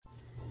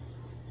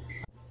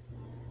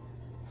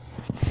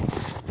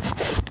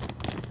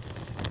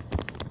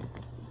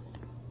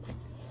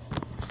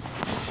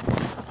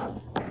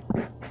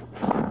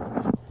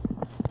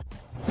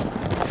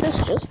This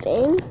just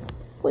in.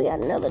 We got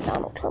another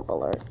Donald Trump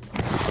alert.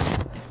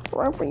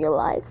 Run for your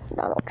life,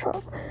 Donald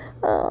Trump.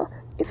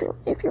 If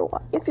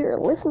you're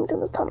listening to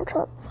this, Donald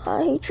Trump,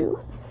 I hate you.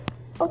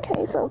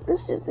 Okay, so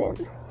this just in.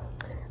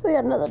 We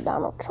got another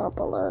Donald Trump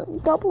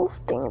alert. Double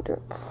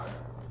standards.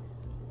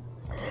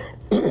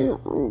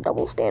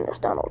 Double standards,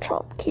 Donald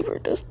Trump. Keep your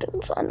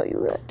distance. I know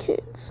you got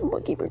kids,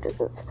 but keep your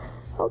distance.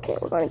 Okay,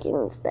 we're gonna get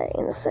into that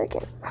in a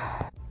second.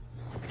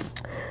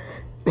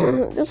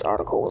 This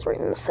article was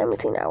written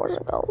 17 hours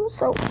ago,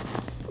 so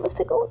let's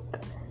take a look.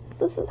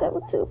 This is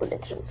Heaven 2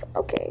 predictions.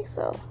 Okay,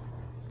 so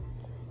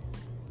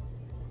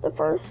the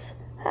first,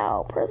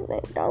 how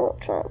President Donald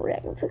Trump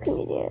reacted to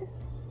comedian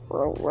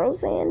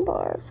Roseanne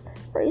Barr's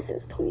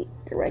racist tweet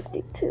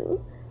directed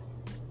to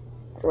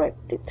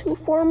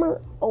former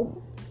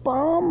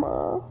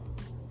Obama.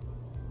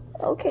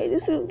 Okay,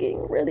 this is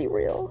getting really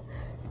real.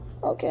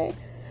 Okay.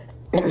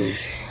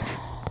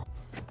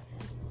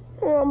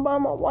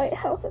 Obama White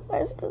House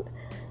advisor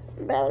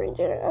Valerie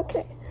Jarrett.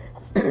 Okay.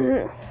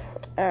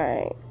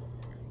 Alright.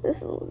 This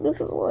is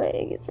where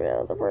it gets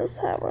real. The first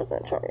how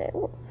President Trump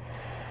reacted,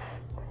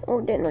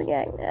 or didn't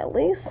react, at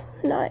least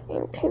not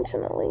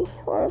intentionally.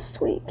 Barr's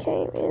tweet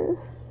came in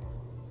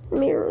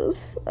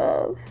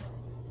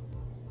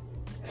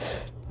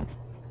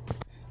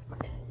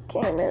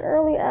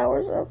early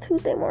hours of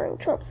Tuesday morning.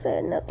 Trump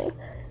said nothing.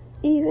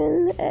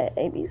 Even at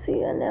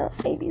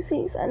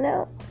ABC's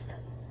announced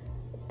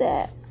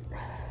that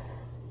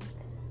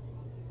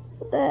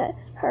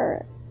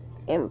her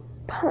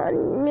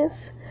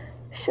eponymous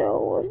show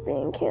was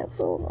being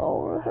canceled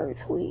over her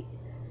tweet.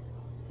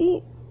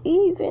 So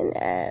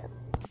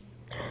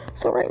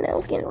right now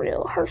it's getting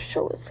real. Her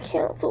show is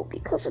canceled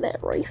because of that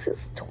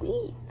racist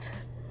tweet.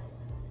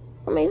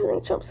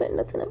 Amazingly, Trump said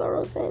nothing about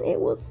Roseanne. It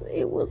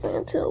wasn't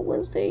until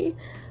Wednesday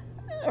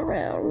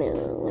around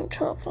noon when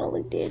Trump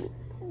finally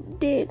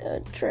did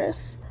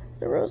address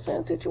the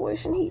Roseanne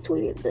situation. He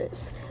tweeted this.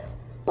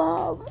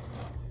 Bob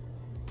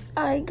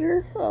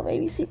Iger of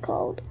ABC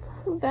called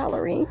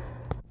Valerie.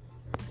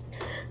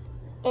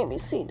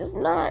 ABC is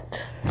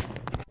not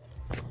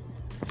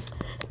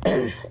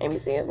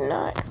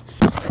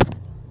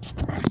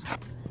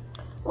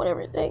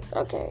whatever it takes.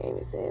 Okay,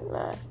 ABC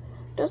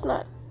does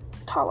not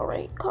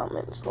tolerate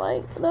comments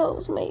like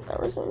those made by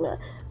President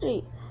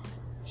G.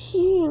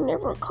 He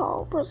never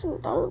called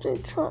President Donald J.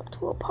 Trump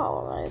to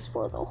apologize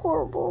for the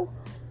horrible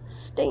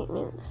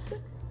statements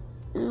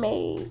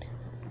made.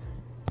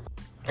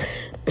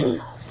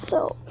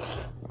 So,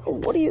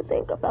 what do you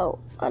think about,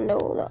 I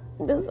know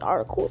this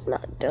article is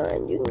not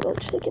done. You can go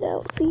check it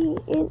out,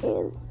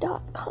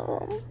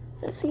 CNN.com.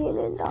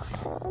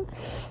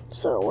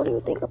 So, what do you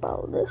think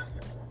about this?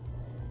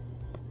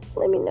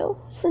 Let me know.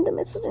 Send a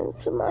message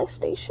into my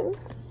station,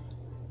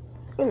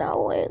 and I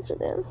will answer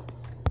them.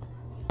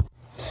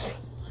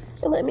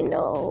 And let me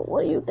know,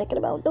 what are you thinking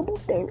about double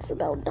standards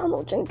about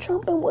Donald J.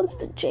 Trump, and what does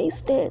the J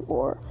stand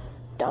for?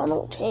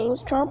 Donald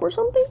James Trump or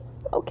something?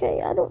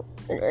 Okay,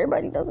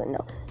 everybody doesn't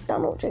know.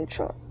 Donald J.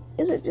 Trump.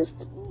 Is it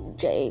just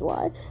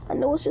J-Y? I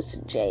know it's just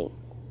a J.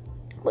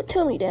 But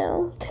tell me.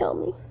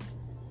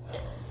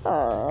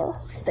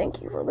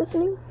 Thank you for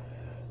listening.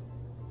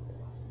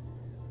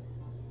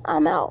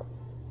 I'm out.